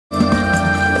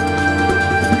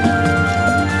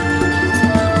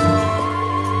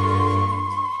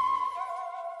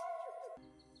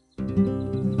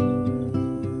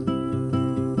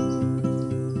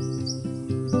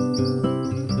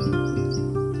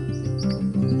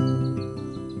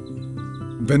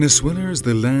Venezuela is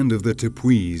the land of the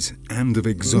tepuis and of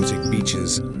exotic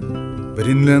beaches. But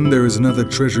inland there is another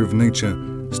treasure of nature,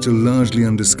 still largely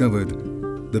undiscovered,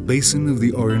 the basin of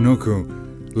the Orinoco,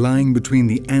 lying between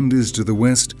the Andes to the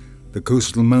west, the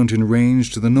coastal mountain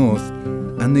range to the north,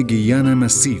 and the Guiana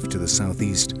Massif to the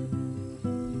southeast.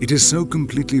 It is so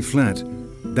completely flat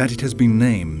that it has been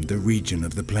named the region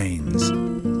of the plains.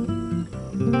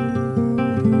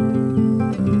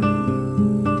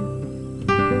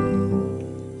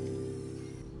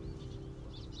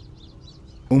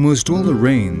 Almost all the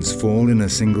rains fall in a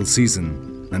single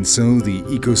season, and so the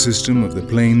ecosystem of the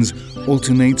plains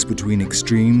alternates between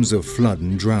extremes of flood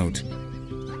and drought.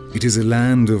 It is a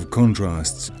land of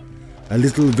contrasts, a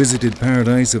little visited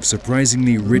paradise of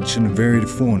surprisingly rich and varied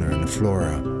fauna and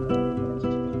flora.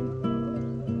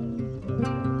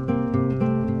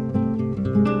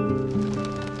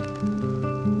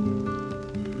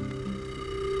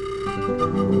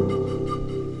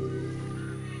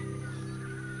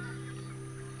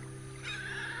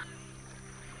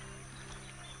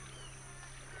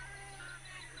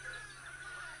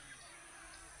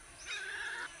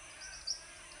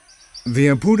 The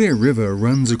Apure River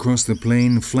runs across the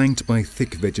plain flanked by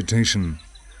thick vegetation.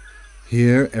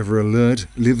 Here, ever alert,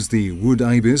 lives the wood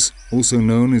ibis, also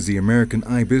known as the American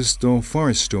ibis or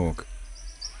forest stork.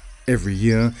 Every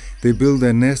year, they build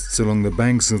their nests along the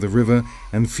banks of the river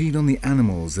and feed on the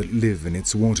animals that live in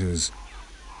its waters.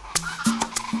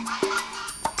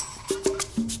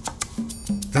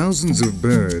 Thousands of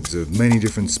birds of many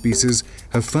different species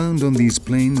have found on these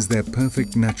plains their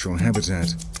perfect natural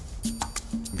habitat.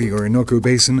 The Orinoco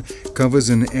Basin covers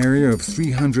an area of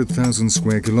 300,000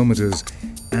 square kilometers,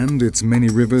 and its many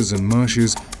rivers and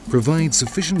marshes provide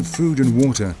sufficient food and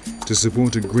water to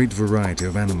support a great variety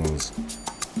of animals.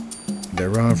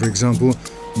 There are, for example,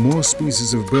 more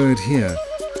species of bird here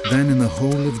than in the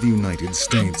whole of the United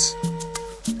States.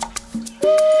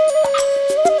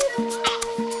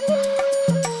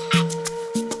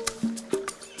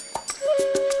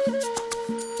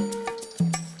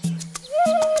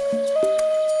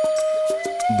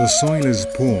 The soil is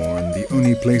poor, and the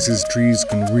only places trees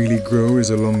can really grow is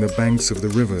along the banks of the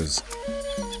rivers.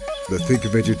 The thick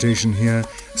vegetation here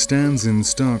stands in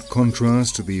stark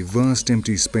contrast to the vast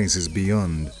empty spaces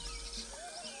beyond.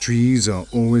 Trees are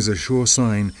always a sure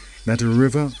sign that a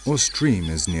river or stream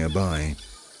is nearby.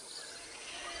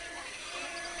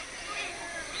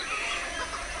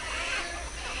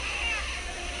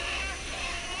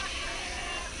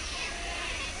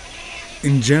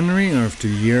 In January, after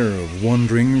a year of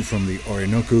wandering from the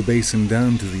Orinoco Basin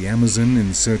down to the Amazon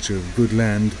in search of good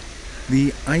land,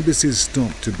 the ibises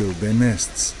stop to build their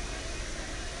nests.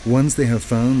 Once they have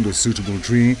found a suitable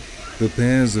tree, the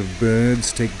pairs of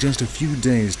birds take just a few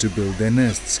days to build their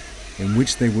nests, in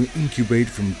which they will incubate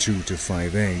from 2 to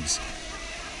 5 eggs.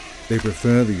 They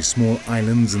prefer the small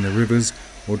islands in the rivers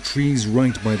or trees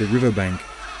right by the riverbank,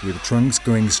 with trunks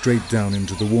going straight down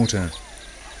into the water.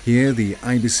 Here the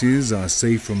ibises are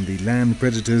safe from the land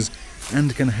predators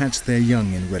and can hatch their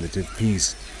young in relative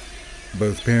peace.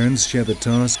 Both parents share the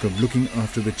task of looking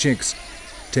after the chicks,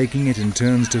 taking it in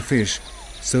turns to fish,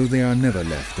 so they are never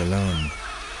left alone.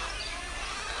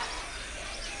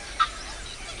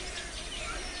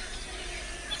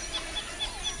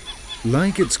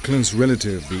 Like its close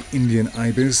relative, the Indian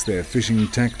ibis, their fishing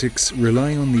tactics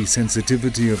rely on the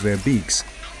sensitivity of their beaks,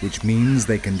 which means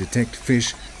they can detect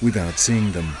fish without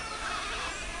seeing them.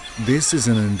 This is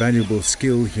an invaluable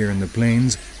skill here in the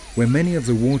plains, where many of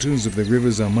the waters of the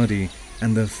rivers are muddy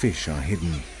and the fish are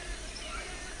hidden.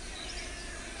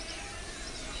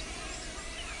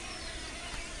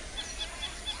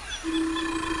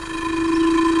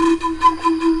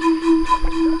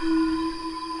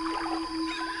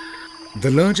 The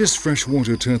largest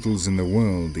freshwater turtles in the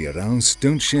world, the araus,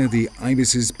 don't share the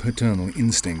ibis's paternal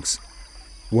instincts.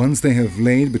 Once they have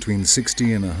laid between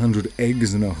 60 and 100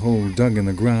 eggs in a hole dug in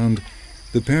the ground,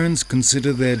 the parents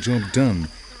consider their job done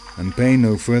and pay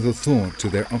no further thought to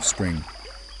their offspring.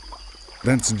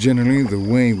 That's generally the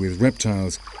way with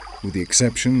reptiles, with the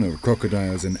exception of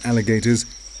crocodiles and alligators.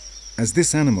 As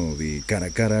this animal, the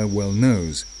caracara, well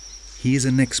knows, he is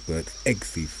an expert egg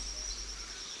thief.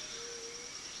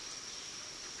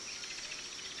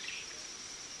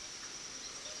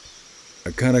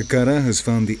 A caracara has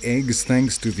found the eggs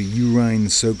thanks to the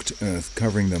urine-soaked earth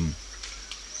covering them.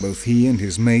 Both he and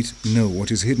his mate know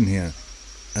what is hidden here,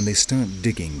 and they start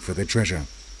digging for their treasure.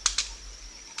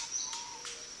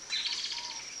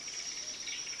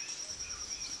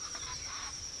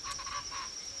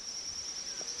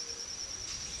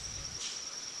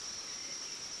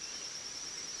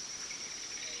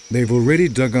 They've already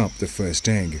dug up the first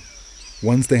egg.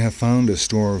 Once they have found a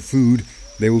store of food,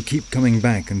 they will keep coming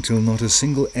back until not a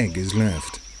single egg is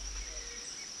left.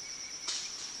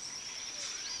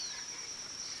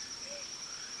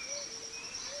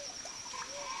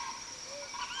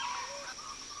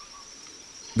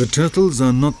 The turtles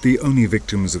are not the only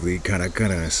victims of the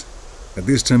caracaras. At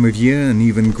this time of year, an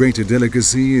even greater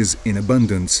delicacy is in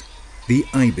abundance: the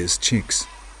ibis chicks.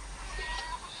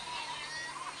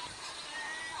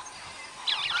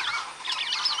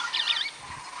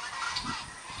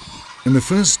 In the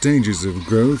first stages of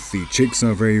growth, the chicks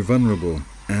are very vulnerable,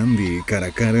 and the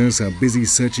caracaras are busy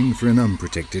searching for an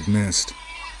unprotected nest.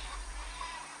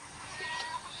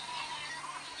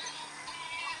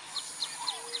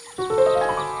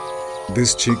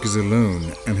 This chick is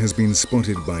alone and has been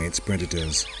spotted by its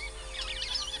predators.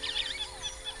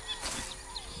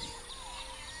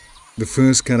 The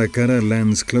first caracara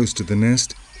lands close to the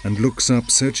nest and looks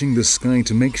up, searching the sky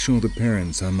to make sure the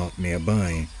parents are not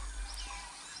nearby.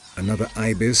 Another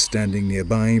ibis standing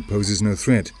nearby poses no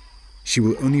threat. She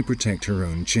will only protect her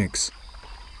own chicks.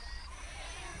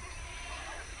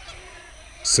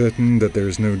 Certain that there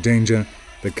is no danger,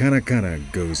 the caracara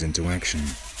goes into action.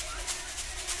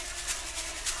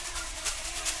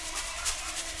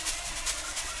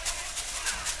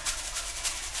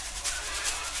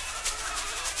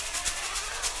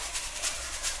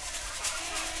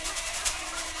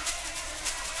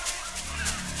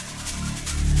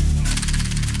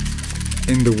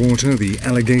 In the water, the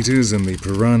alligators and the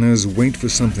piranhas wait for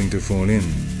something to fall in.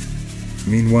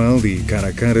 Meanwhile, the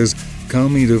caracaras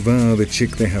calmly devour the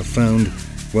chick they have found,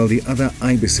 while the other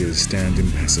ibises stand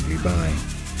impassively by.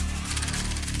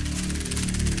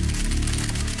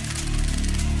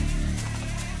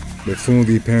 Before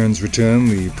the parents return,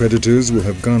 the predators will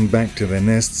have gone back to their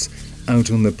nests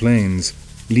out on the plains,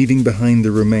 leaving behind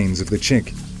the remains of the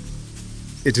chick.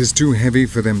 It is too heavy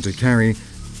for them to carry,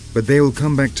 but they will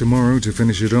come back tomorrow to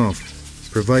finish it off,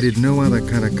 provided no other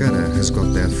caracara has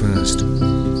got there first.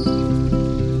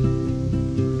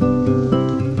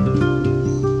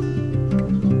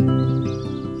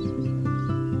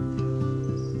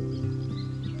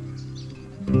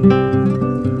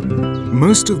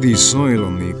 Most of the soil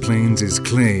on the plains is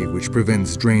clay, which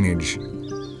prevents drainage.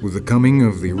 With the coming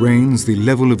of the rains, the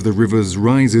level of the rivers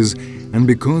rises, and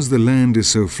because the land is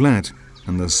so flat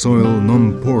and the soil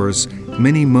non-porous,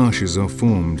 many marshes are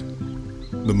formed.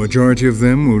 The majority of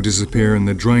them will disappear in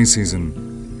the dry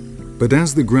season. But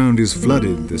as the ground is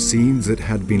flooded, the seeds that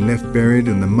had been left buried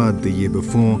in the mud the year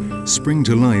before spring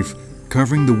to life,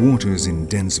 covering the waters in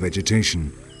dense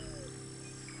vegetation.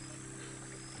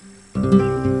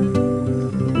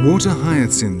 Water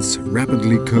hyacinths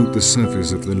rapidly coat the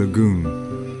surface of the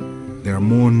lagoon. There are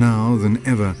more now than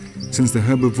ever, since the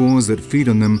herbivores that feed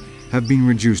on them have been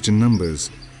reduced in numbers.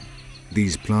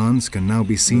 These plants can now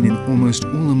be seen in almost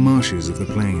all the marshes of the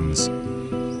plains.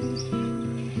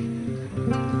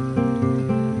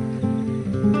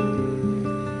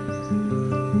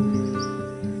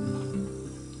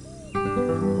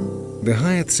 The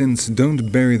hyacinths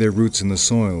don't bury their roots in the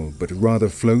soil, but rather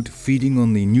float, feeding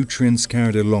on the nutrients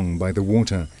carried along by the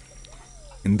water.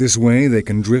 In this way, they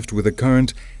can drift with the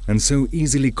current and so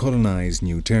easily colonize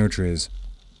new territories.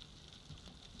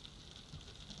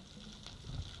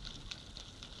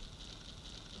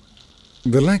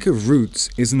 The lack of roots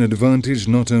is an advantage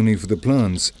not only for the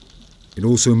plants. It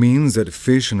also means that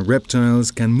fish and reptiles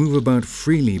can move about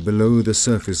freely below the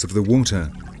surface of the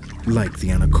water, like the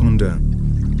anaconda.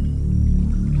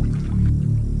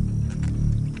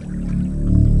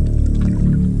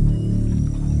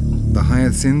 The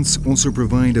hyacinths also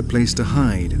provide a place to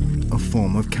hide, a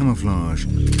form of camouflage.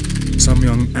 Some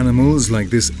young animals, like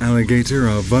this alligator,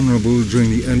 are vulnerable during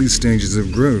the early stages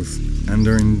of growth and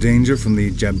are in danger from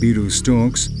the jabiru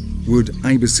storks, wood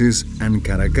ibises, and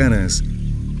caracaras.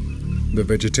 The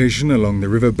vegetation along the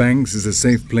river banks is a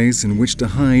safe place in which to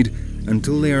hide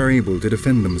until they are able to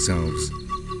defend themselves.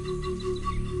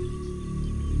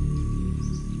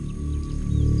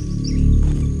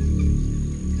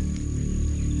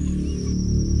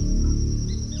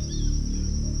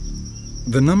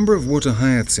 The number of water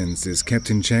hyacinths is kept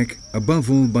in check, above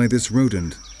all by this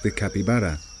rodent, the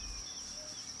capybara.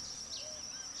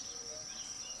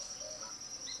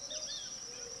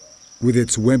 With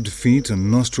its webbed feet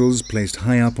and nostrils placed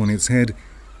high up on its head,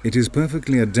 it is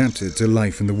perfectly adapted to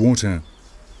life in the water.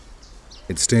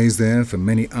 It stays there for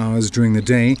many hours during the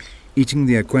day, eating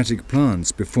the aquatic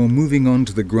plants before moving on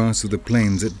to the grass of the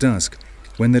plains at dusk,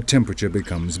 when the temperature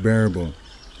becomes bearable.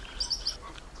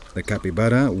 The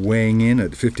capybara, weighing in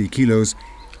at 50 kilos,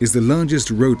 is the largest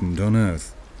rodent on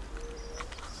Earth.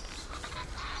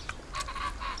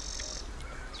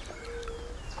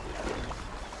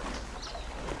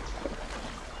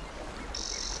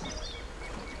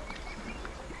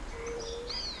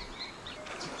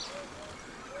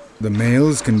 The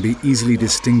males can be easily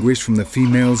distinguished from the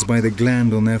females by the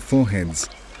gland on their foreheads.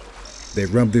 They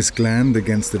rub this gland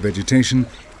against the vegetation,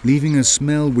 leaving a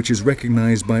smell which is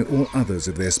recognized by all others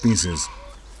of their species.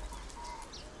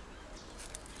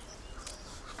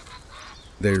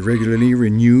 They regularly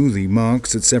renew the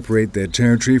marks that separate their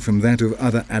territory from that of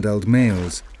other adult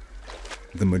males.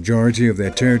 The majority of their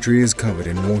territory is covered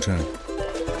in water.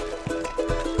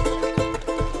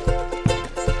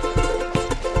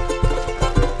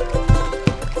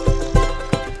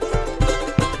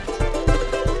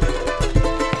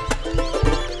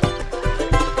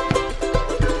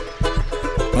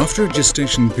 After a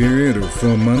gestation period of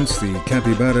 4 months, the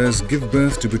capybaras give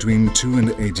birth to between 2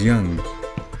 and 8 young.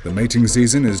 The mating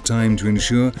season is time to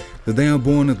ensure that they are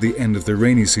born at the end of the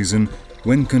rainy season,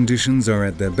 when conditions are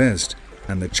at their best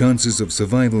and the chances of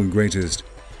survival greatest.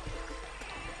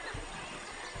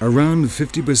 Around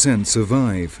 50%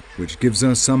 survive, which gives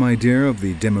us some idea of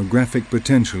the demographic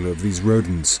potential of these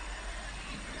rodents.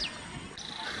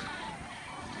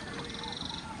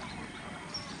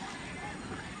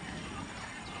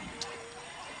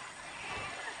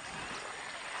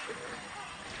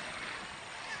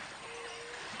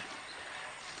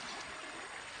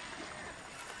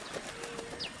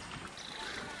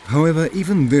 However,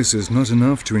 even this is not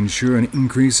enough to ensure an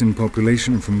increase in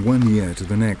population from one year to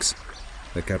the next.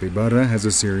 The capybara has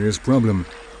a serious problem.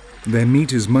 Their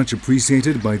meat is much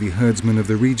appreciated by the herdsmen of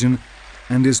the region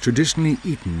and is traditionally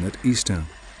eaten at Easter.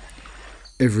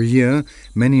 Every year,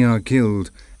 many are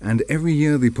killed, and every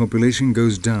year the population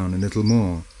goes down a little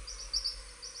more.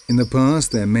 In the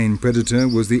past, their main predator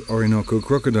was the Orinoco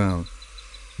crocodile.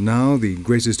 Now, the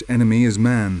greatest enemy is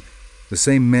man, the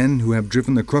same men who have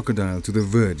driven the crocodile to the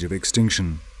verge of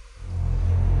extinction.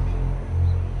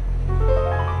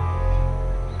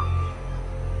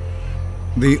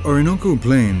 The Orinoco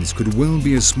Plains could well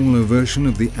be a smaller version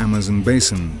of the Amazon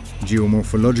Basin.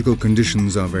 Geomorphological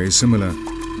conditions are very similar,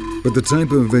 but the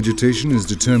type of vegetation is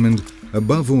determined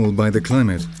above all by the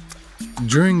climate.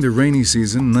 During the rainy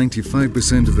season,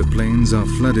 95% of the plains are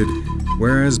flooded,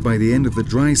 whereas by the end of the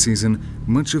dry season,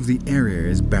 much of the area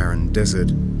is barren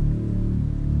desert.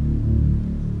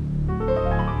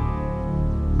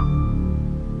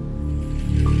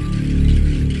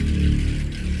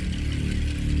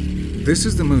 This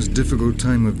is the most difficult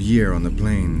time of year on the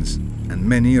plains, and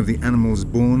many of the animals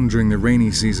born during the rainy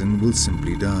season will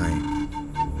simply die.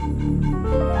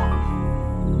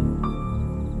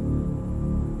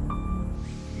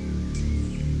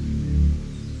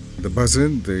 The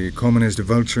buzzard, the commonest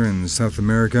vulture in South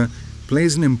America,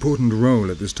 plays an important role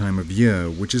at this time of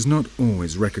year, which is not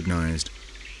always recognized.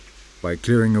 By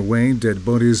clearing away dead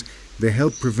bodies, they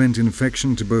help prevent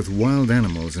infection to both wild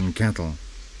animals and cattle.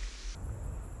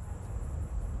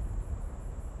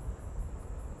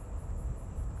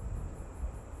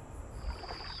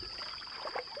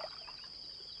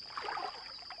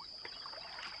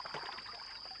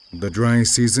 The dry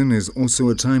season is also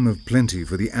a time of plenty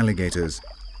for the alligators.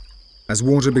 As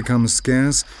water becomes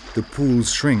scarce, the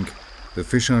pools shrink, the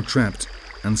fish are trapped,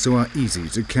 and so are easy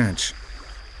to catch.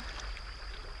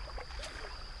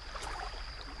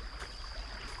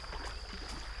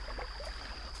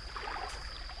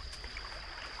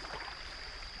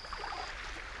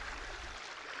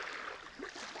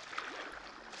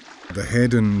 The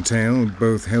head and tail,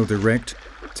 both held erect,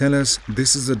 tell us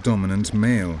this is a dominant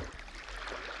male.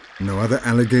 No other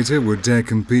alligator would dare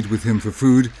compete with him for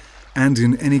food, and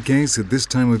in any case, at this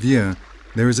time of year,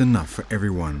 there is enough for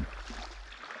everyone.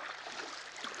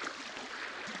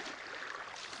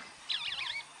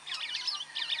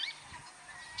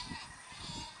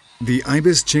 The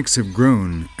ibis chicks have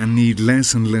grown and need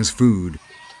less and less food.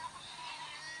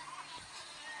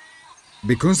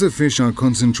 Because the fish are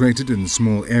concentrated in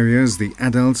small areas, the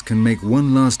adults can make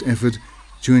one last effort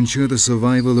to ensure the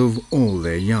survival of all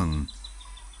their young.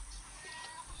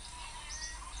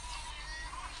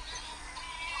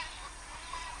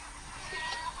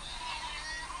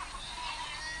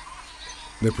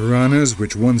 The piranhas,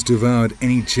 which once devoured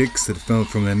any chicks that fell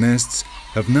from their nests,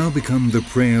 have now become the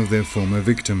prey of their former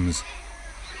victims.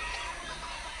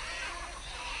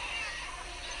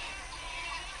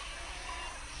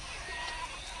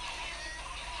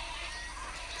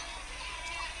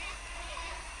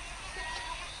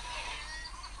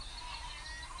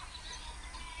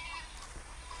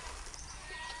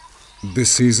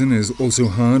 This season is also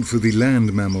hard for the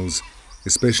land mammals,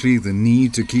 especially the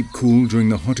need to keep cool during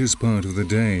the hottest part of the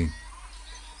day.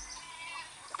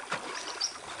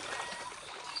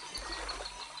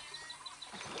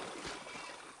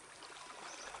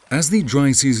 As the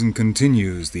dry season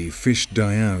continues, the fish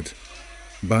die out.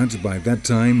 But by that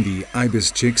time the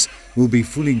ibis chicks will be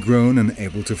fully grown and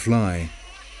able to fly.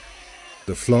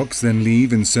 The flocks then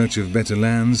leave in search of better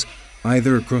lands,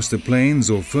 either across the plains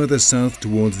or further south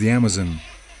towards the Amazon.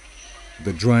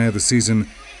 The drier the season,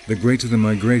 the greater the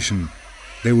migration.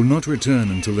 They will not return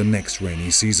until the next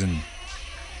rainy season.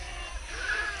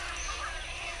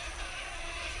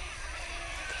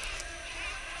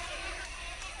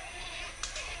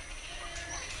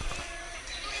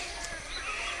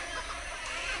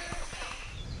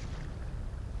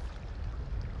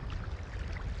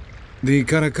 The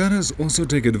caracaras also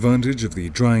take advantage of the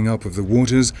drying up of the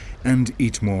waters and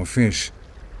eat more fish.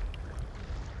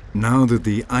 Now that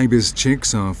the ibis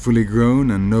chicks are fully grown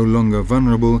and no longer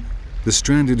vulnerable, the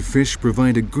stranded fish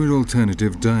provide a good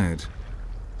alternative diet.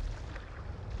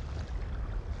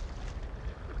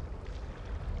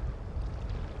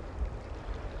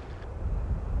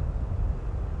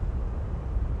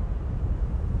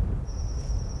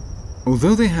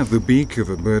 Although they have the beak of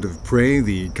a bird of prey,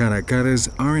 the caracaras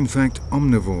are in fact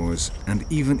omnivores and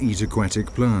even eat aquatic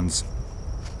plants.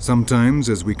 Sometimes,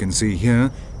 as we can see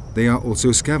here, they are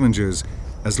also scavengers,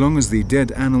 as long as the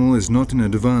dead animal is not in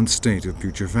an advanced state of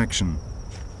putrefaction.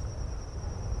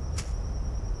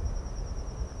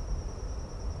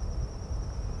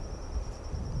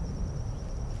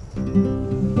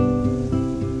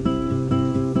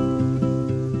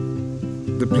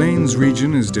 The plains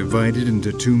region is divided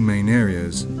into two main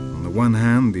areas. On the one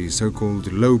hand, the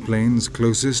so-called low plains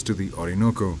closest to the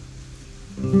Orinoco.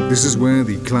 This is where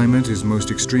the climate is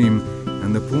most extreme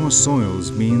and the poor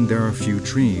soils mean there are few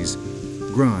trees.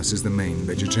 Grass is the main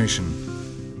vegetation.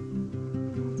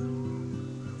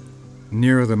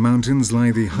 Nearer the mountains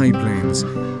lie the high plains,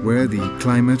 where the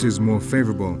climate is more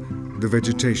favorable, the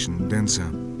vegetation denser.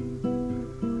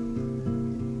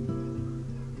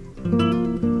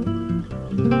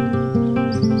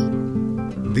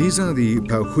 These are the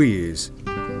pauhuis.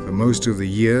 For most of the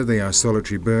year they are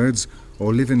solitary birds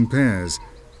or live in pairs,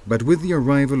 but with the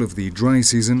arrival of the dry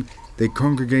season they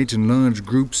congregate in large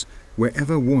groups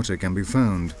wherever water can be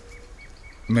found.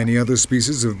 Many other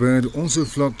species of bird also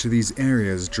flock to these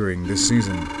areas during this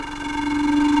season.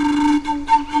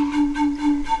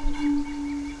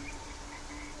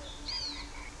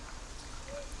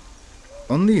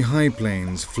 On the high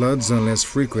plains, floods are less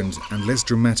frequent and less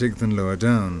dramatic than lower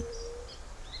down.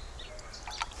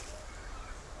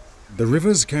 The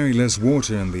rivers carry less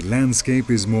water and the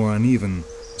landscape is more uneven,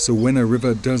 so when a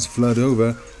river does flood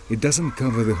over, it doesn't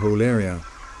cover the whole area.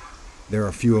 There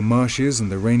are fewer marshes in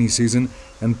the rainy season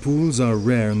and pools are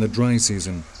rare in the dry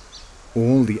season.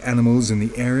 All the animals in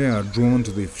the area are drawn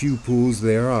to the few pools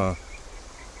there are.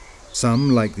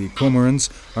 Some, like the cormorants,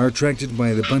 are attracted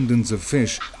by the abundance of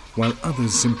fish, while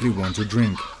others simply want to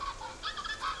drink.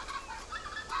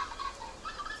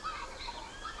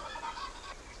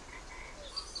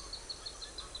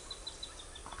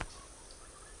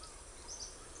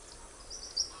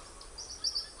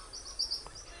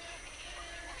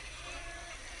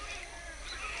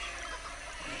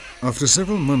 After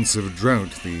several months of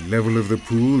drought, the level of the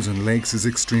pools and lakes is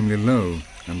extremely low,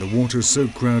 and the water so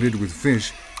crowded with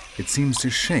fish, it seems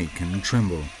to shake and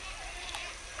tremble.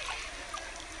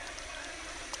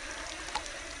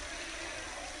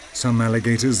 Some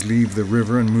alligators leave the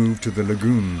river and move to the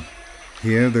lagoon.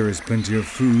 Here there is plenty of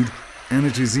food, and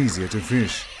it is easier to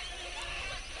fish.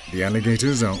 The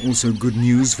alligators are also good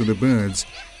news for the birds.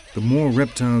 The more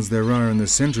reptiles there are in the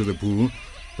center of the pool,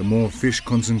 the more fish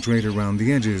concentrate around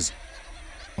the edges.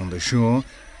 On the shore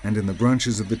and in the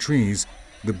branches of the trees,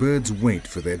 the birds wait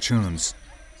for their chance.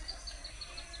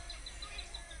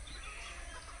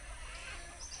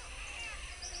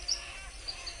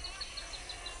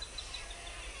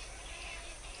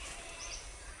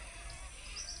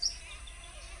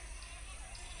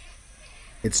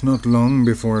 It's not long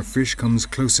before a fish comes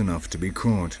close enough to be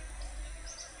caught.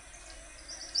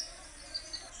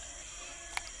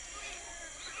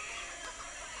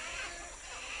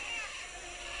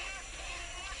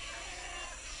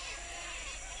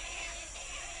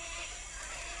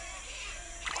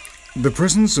 The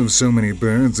presence of so many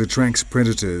birds attracts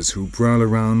predators who prowl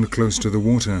around close to the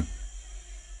water.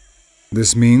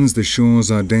 This means the shores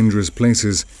are dangerous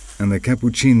places and the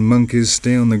capuchin monkeys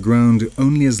stay on the ground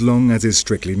only as long as is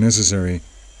strictly necessary.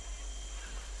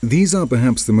 These are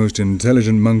perhaps the most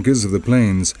intelligent monkeys of the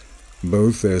plains.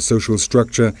 Both their social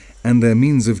structure and their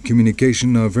means of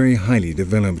communication are very highly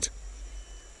developed.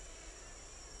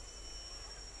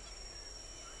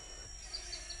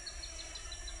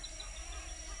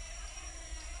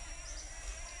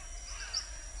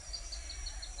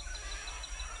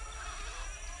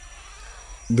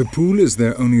 The pool is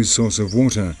their only source of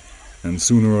water, and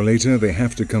sooner or later they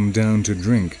have to come down to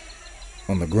drink.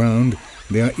 On the ground,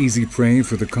 they are easy prey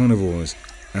for the carnivores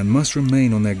and must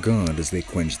remain on their guard as they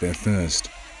quench their thirst.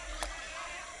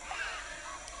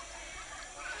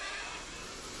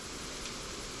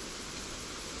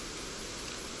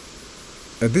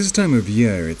 At this time of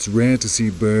year, it's rare to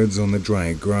see birds on the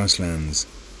dry grasslands.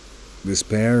 This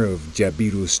pair of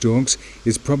jabiru storks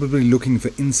is probably looking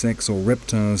for insects or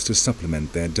reptiles to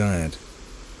supplement their diet.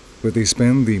 But they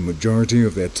spend the majority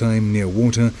of their time near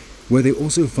water, where they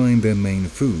also find their main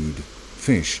food,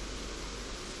 fish.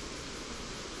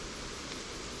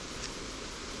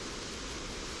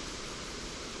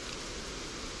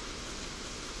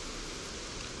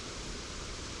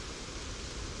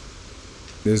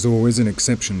 There's always an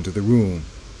exception to the rule.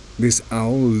 This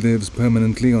owl lives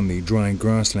permanently on the dry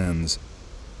grasslands.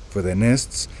 For their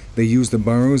nests, they use the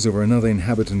burrows of another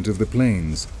inhabitant of the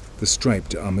plains, the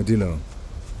striped armadillo.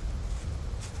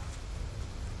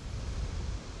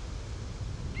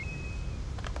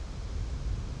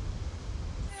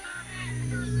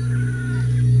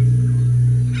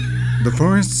 The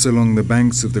forests along the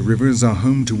banks of the rivers are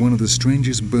home to one of the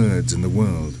strangest birds in the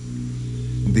world,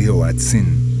 the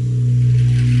hoatzin.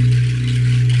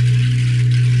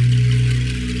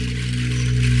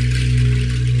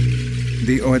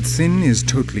 The hoatzin is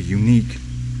totally unique.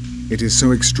 It is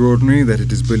so extraordinary that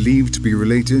it is believed to be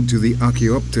related to the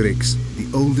Archaeopteryx, the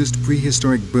oldest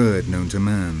prehistoric bird known to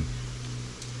man.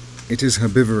 It is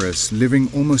herbivorous, living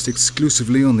almost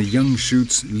exclusively on the young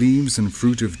shoots, leaves and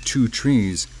fruit of two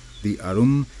trees, the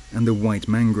arum and the white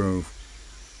mangrove.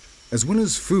 As well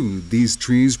as food, these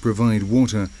trees provide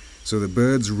water, so the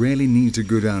birds rarely need to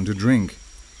go down to drink.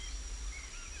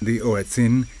 The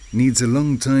hoatzin needs a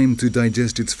long time to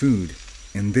digest its food.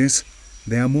 In this,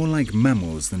 they are more like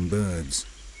mammals than birds.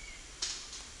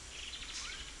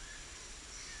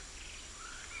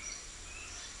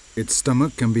 Its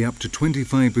stomach can be up to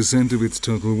 25% of its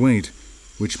total weight,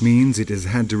 which means it has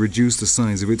had to reduce the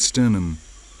size of its sternum.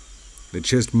 The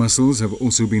chest muscles have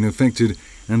also been affected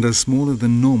and are smaller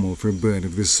than normal for a bird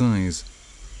of this size.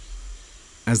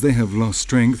 As they have lost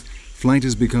strength, flight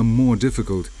has become more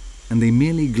difficult, and they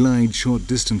merely glide short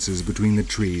distances between the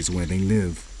trees where they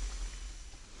live.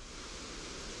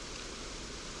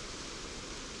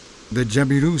 The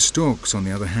jabiru storks, on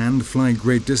the other hand, fly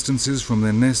great distances from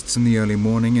their nests in the early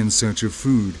morning in search of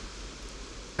food.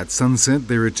 At sunset,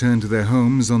 they return to their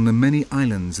homes on the many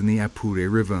islands in the Apure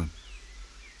River.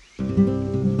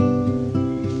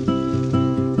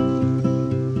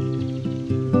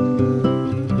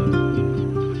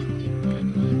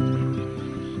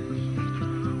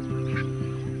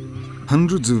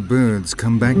 Hundreds of birds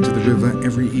come back to the river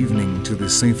every evening to the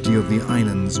safety of the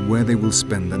islands where they will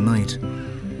spend the night.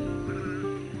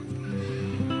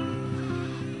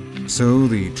 So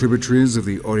the tributaries of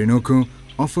the Orinoco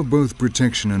offer both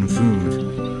protection and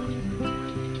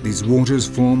food. These waters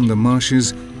form the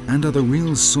marshes and are the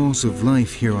real source of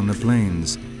life here on the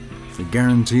plains, the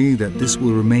guarantee that this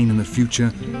will remain in the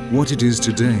future what it is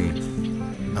today,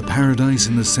 a paradise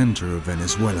in the center of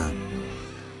Venezuela.